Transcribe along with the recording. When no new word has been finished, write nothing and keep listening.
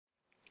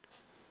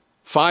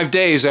5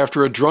 days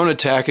after a drone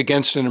attack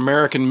against an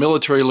American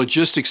military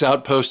logistics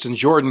outpost in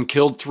Jordan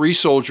killed 3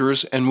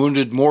 soldiers and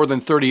wounded more than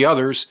 30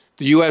 others,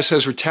 the U.S.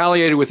 has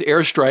retaliated with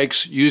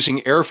airstrikes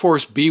using Air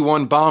Force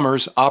B-1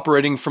 bombers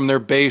operating from their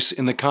base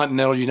in the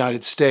continental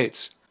United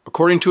States.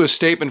 According to a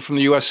statement from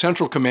the U.S.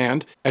 Central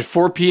Command, at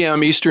 4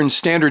 p.m. Eastern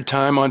Standard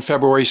Time on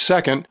February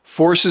 2nd,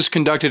 forces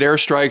conducted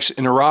airstrikes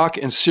in Iraq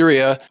and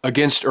Syria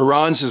against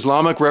Iran's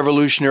Islamic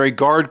Revolutionary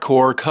Guard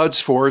Corps Quds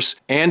Force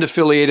and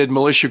affiliated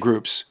militia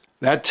groups.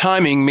 That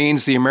timing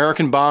means the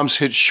American bombs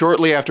hit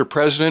shortly after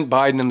President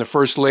Biden and the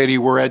First Lady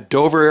were at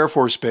Dover Air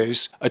Force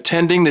Base,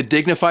 attending the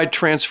dignified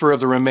transfer of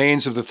the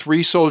remains of the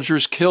 3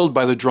 soldiers killed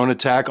by the drone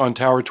attack on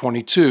Tower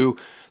 22,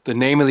 the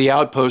name of the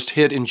outpost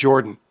hit in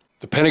Jordan.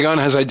 The Pentagon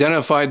has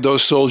identified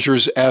those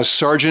soldiers as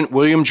Sergeant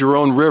William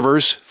Jerome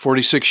Rivers,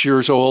 46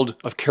 years old,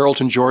 of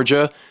Carrollton,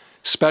 Georgia,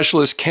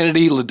 Specialist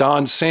Kennedy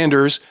LaDon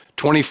Sanders,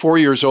 24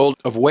 years old,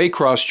 of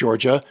Waycross,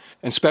 Georgia,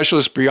 and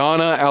Specialist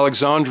Brianna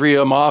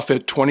Alexandria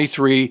Moffitt,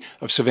 23,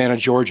 of Savannah,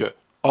 Georgia.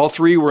 All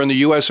 3 were in the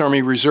U.S.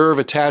 Army Reserve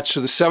attached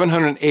to the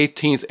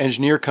 718th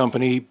Engineer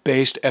Company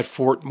based at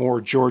Fort Moore,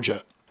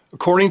 Georgia.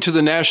 According to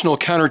the National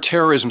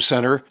Counterterrorism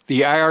Center,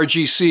 the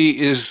IRGC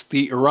is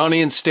the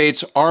Iranian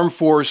state's armed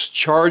force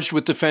charged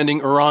with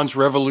defending Iran's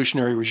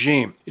revolutionary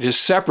regime. It is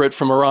separate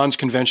from Iran's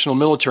conventional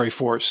military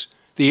force.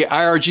 The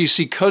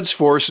IRGC Quds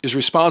Force is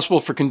responsible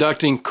for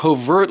conducting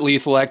covert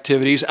lethal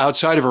activities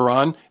outside of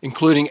Iran,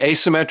 including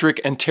asymmetric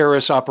and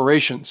terrorist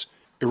operations.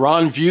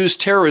 Iran views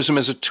terrorism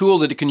as a tool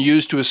that it can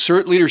use to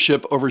assert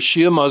leadership over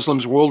Shia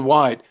Muslims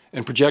worldwide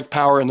and project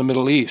power in the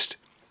Middle East.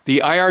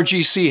 The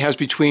IRGC has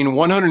between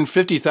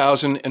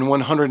 150,000 and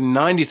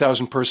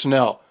 190,000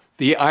 personnel.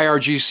 The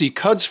IRGC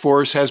Quds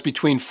Force has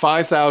between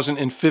 5,000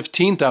 and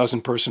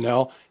 15,000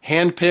 personnel,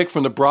 handpicked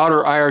from the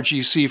broader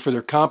IRGC for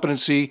their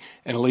competency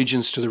and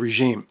allegiance to the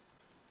regime.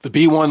 The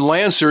B-1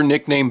 Lancer,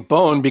 nicknamed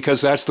Bone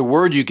because that's the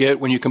word you get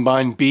when you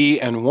combine B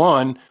and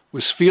 1,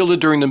 was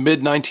fielded during the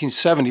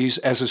mid-1970s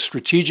as a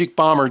strategic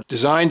bomber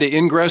designed to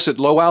ingress at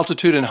low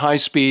altitude and high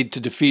speed to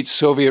defeat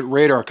Soviet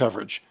radar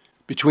coverage.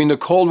 Between the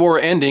Cold War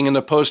ending and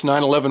the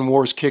post-9/11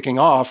 wars kicking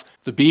off,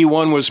 the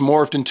B-1 was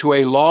morphed into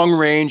a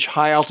long-range,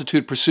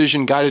 high-altitude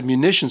precision-guided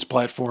munitions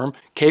platform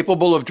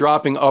capable of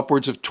dropping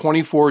upwards of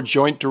 24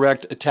 Joint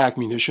Direct Attack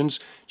Munitions,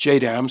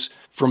 JDAMs,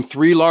 from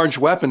 3 large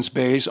weapons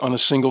bays on a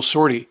single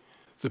sortie.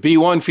 The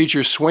B-1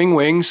 features swing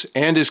wings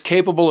and is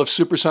capable of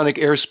supersonic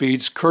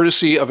airspeeds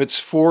courtesy of its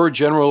 4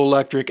 General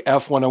Electric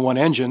F-101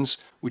 engines,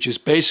 which is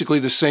basically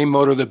the same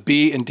motor the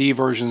B and D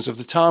versions of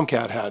the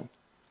Tomcat had.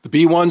 The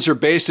B-1s are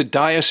based at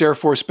Dyess Air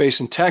Force Base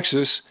in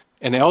Texas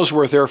and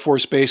Ellsworth Air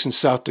Force Base in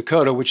South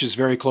Dakota, which is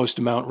very close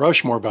to Mount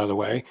Rushmore, by the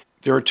way.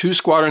 There are 2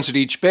 squadrons at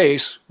each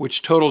base,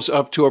 which totals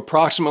up to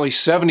approximately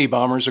 70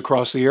 bombers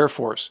across the Air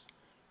Force.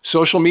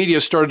 Social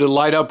media started to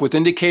light up with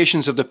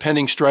indications of the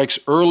pending strikes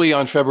early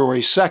on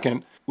February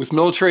 2nd, with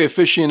military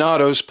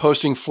aficionados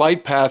posting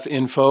flight path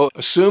info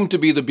assumed to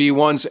be the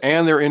B-1s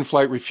and their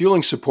in-flight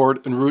refueling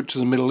support en route to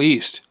the Middle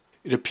East.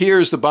 It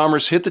appears the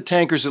bombers hit the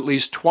tankers at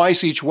least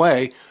twice each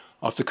way,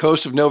 off the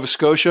coast of Nova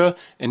Scotia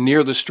and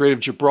near the Strait of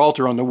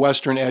Gibraltar on the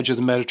western edge of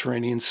the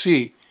Mediterranean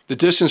Sea. The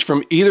distance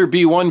from either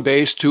B-1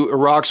 base to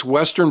Iraq's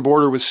western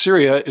border with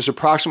Syria is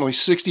approximately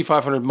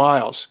 6,500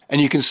 miles.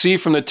 And you can see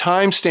from the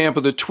timestamp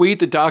of the tweet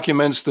that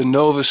documents the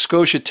Nova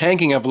Scotia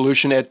tanking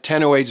evolution at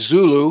 10:08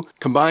 Zulu,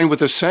 combined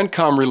with a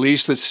CENTCOM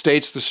release that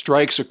states the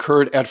strikes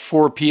occurred at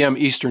 4 p.m.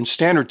 Eastern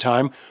Standard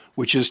Time,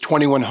 which is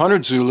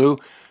 2100 Zulu,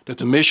 that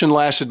the mission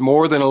lasted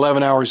more than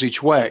 11 hours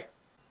each way.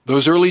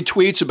 Those early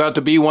tweets about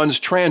the B-1's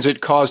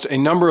transit caused a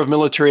number of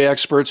military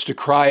experts to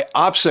cry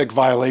OPSEC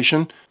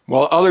violation,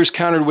 while others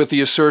countered with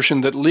the assertion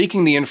that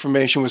leaking the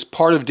information was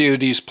part of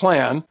DoD's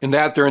plan, and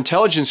that their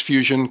intelligence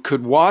fusion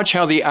could watch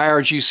how the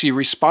IRGC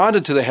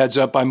responded to the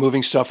heads-up by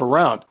moving stuff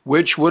around,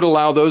 which would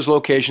allow those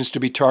locations to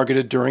be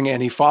targeted during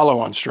any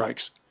follow-on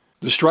strikes.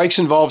 The strikes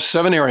involved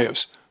 7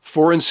 areas,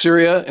 4 in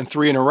Syria and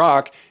 3 in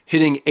Iraq,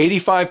 hitting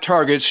 85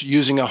 targets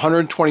using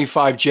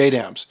 125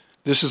 JDAMs.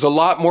 This is a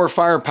lot more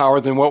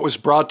firepower than what was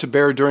brought to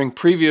bear during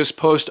previous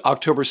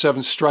post-October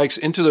 7th strikes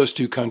into those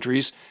 2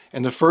 countries,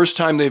 and the first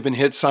time they've been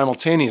hit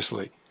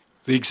simultaneously.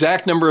 The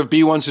exact number of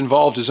B-1s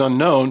involved is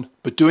unknown,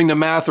 but doing the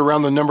math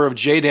around the number of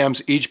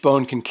JDAMs each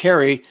bone can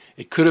carry,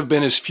 it could have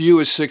been as few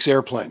as 6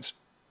 airplanes.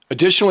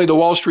 Additionally, the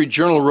Wall Street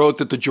Journal wrote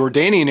that the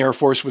Jordanian Air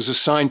Force was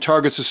assigned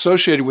targets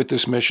associated with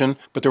this mission,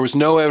 but there was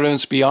no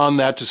evidence beyond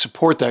that to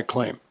support that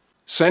claim.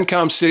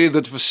 CENTCOM stated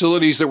that the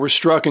facilities that were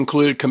struck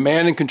included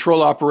command and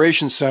control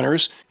operations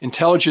centers,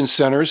 intelligence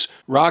centers,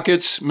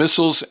 rockets,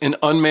 missiles, and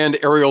unmanned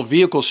aerial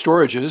vehicle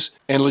storages,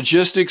 and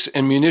logistics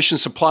and munition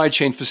supply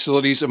chain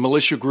facilities of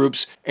militia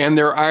groups and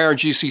their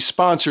IRGC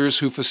sponsors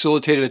who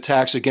facilitated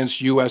attacks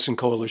against U.S. and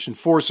coalition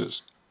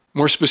forces.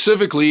 More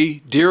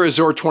specifically, Deir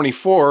ez-Zor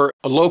 24,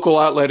 a local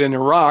outlet in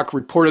Iraq,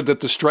 reported that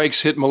the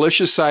strikes hit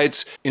militia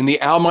sites in the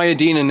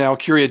Al-Mayadeen and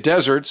Al-Quria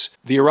deserts,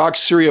 the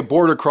Iraq-Syria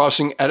border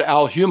crossing at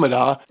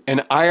Al-Humadah, an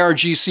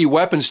IRGC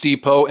weapons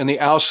depot in the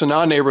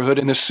Al-Sanaa neighborhood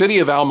in the city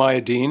of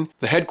Al-Mayadeen,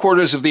 the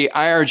headquarters of the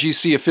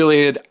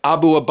IRGC-affiliated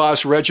Abu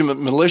Abbas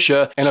Regiment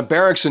militia, and a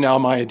barracks in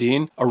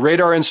Al-Mayadeen, a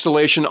radar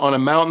installation on a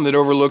mountain that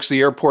overlooks the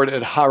airport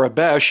at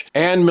Harabesh,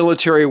 and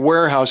military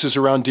warehouses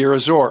around Deir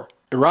ez-Zor.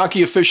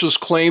 Iraqi officials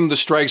claimed the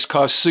strikes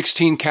caused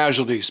 16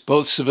 casualties,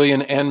 both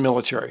civilian and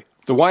military.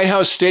 The White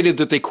House stated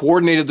that they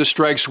coordinated the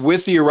strikes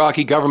with the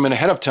Iraqi government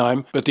ahead of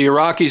time, but the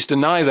Iraqis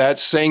deny that,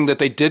 saying that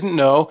they didn't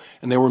know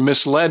and they were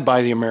misled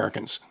by the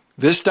Americans.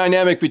 This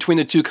dynamic between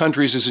the two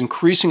countries is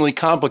increasingly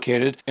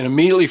complicated, and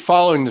immediately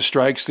following the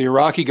strikes, the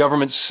Iraqi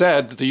government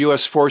said that the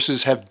U.S.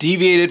 forces have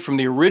deviated from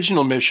the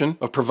original mission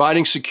of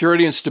providing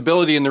security and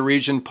stability in the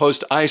region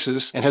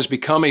post-ISIS and has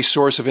become a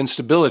source of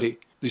instability.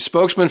 The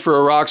spokesman for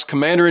Iraq's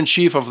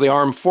commander-in-chief of the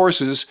armed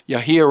forces,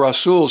 Yahya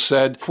Rasool,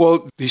 said,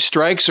 quote, "These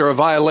strikes are a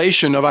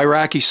violation of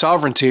Iraqi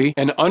sovereignty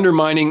and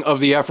undermining of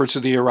the efforts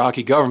of the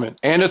Iraqi government,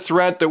 and a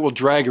threat that will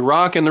drag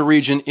Iraq and the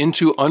region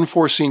into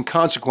unforeseen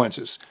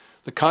consequences,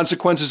 the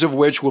consequences of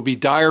which will be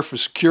dire for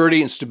security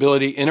and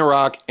stability in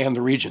Iraq and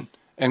the region,"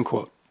 end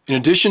quote. In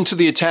addition to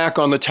the attack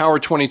on the Tower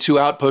 22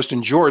 outpost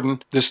in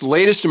Jordan, this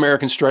latest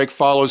American strike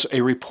follows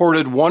a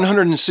reported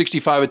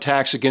 165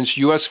 attacks against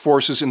U.S.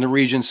 forces in the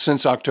region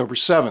since October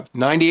 7th,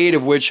 98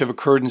 of which have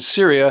occurred in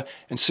Syria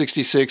and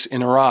 66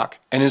 in Iraq.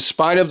 And in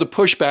spite of the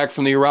pushback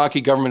from the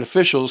Iraqi government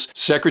officials,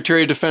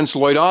 Secretary of Defense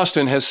Lloyd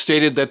Austin has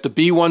stated that the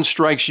B-1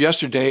 strikes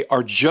yesterday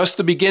are just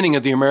the beginning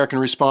of the American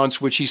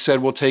response, which he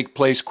said will take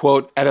place,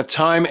 quote, "at a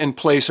time and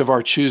place of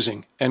our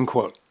choosing," end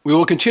quote. We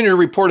will continue to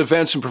report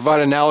events and provide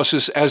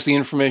analysis as the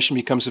information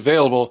becomes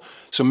available,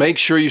 so make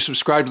sure you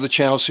subscribe to the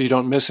channel so you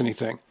don't miss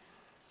anything.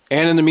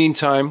 And in the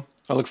meantime,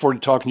 I look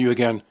forward to talking to you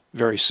again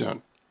very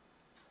soon.